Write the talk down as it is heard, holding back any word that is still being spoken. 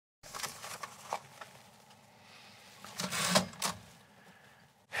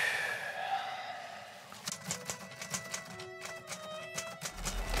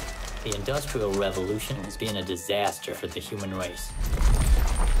The Industrial Revolution has been a disaster for the human race.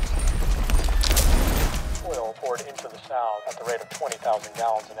 Oil poured into the South at the rate of 20,000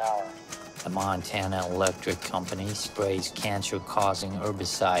 gallons an hour. The Montana Electric Company sprays cancer-causing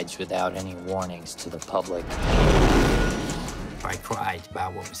herbicides without any warnings to the public. I cried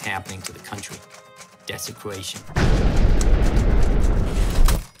about what was happening to the country. Desecration.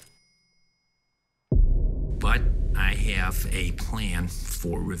 But I have a plan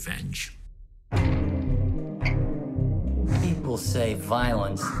for revenge. People say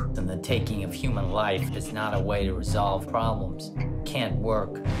violence and the taking of human life is not a way to resolve problems. It can't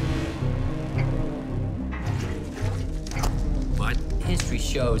work. But history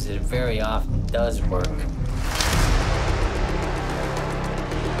shows that it very often does work.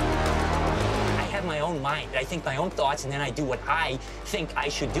 I have my own mind. I think my own thoughts, and then I do what I think I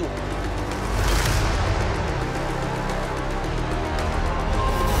should do.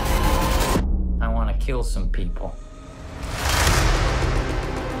 I want to kill some people.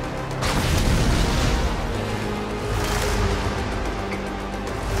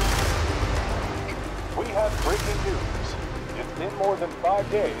 We have breaking news. It's been more than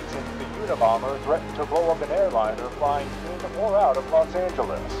 5 days since the Unabomber threatened to blow up an airliner flying in or out of Los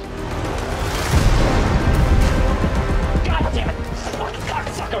Angeles. God damn it! Fucking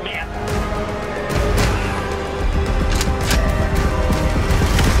cocksucker, man!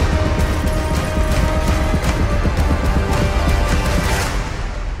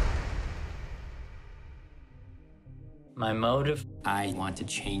 My motive? I want to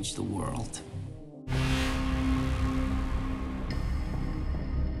change the world.